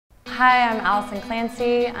Hi, I'm Alison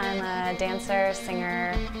Clancy. I'm a dancer,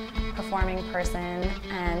 singer, performing person,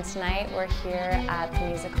 and tonight we're here at the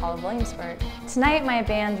Music Hall of Williamsburg. Tonight my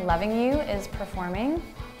band Loving You is performing.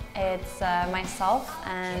 It's myself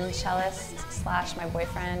and cellist / my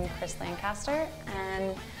boyfriend Chris Lancaster,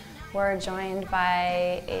 and we're joined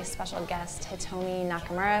by a special guest, Hitomi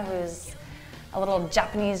Nakamura, who's a little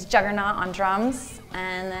Japanese juggernaut on drums,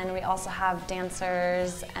 and then we also have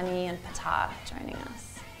dancers Emmy and Pata joining us.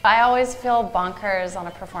 I always feel bonkers on a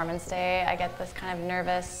performance day. I get this kind of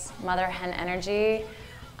nervous mother hen energy.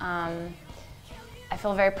 I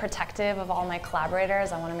feel very protective of all my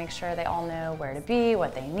collaborators. I want to make sure they all know where to be,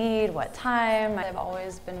 what they need, what time. I've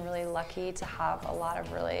always been really lucky to have a lot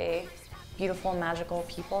of really beautiful, magical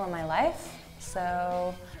people in my life.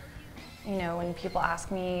 So, you know, when people ask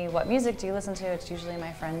me, what music do you listen to, it's usually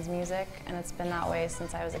my friends' music, and it's been that way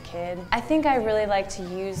since I was a kid. I think I really like to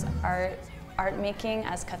use art making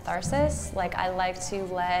as catharsis. Like, I like to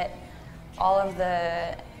let all of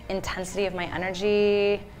the intensity of my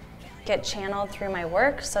energy get channeled through my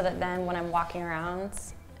work, so that then when I'm walking around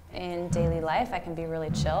in daily life, I can be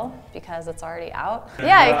really chill because it's already out.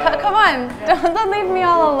 Yeah, come on, don't leave me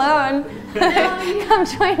all alone. Come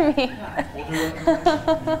join me.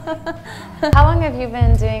 How long have you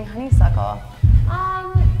been doing Honeysuckle?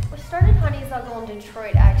 We started Honeysuckle in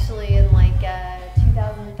Detroit actually in like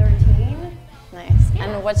 2013. Nice. Yeah.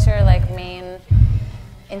 And what's your like main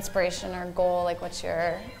inspiration or goal? Like, what's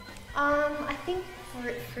your? I think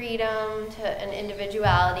freedom and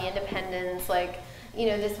individuality, independence. Like, you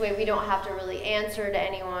know, this way we don't have to really answer to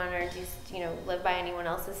anyone or just, you know, live by anyone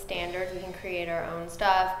else's standards. We can create our own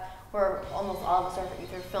stuff. We're almost all of us are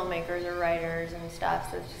either filmmakers or writers and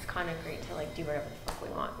stuff, so it's just kind of great to like do whatever the fuck we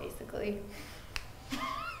want, basically.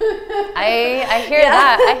 I hear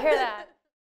that. I hear that.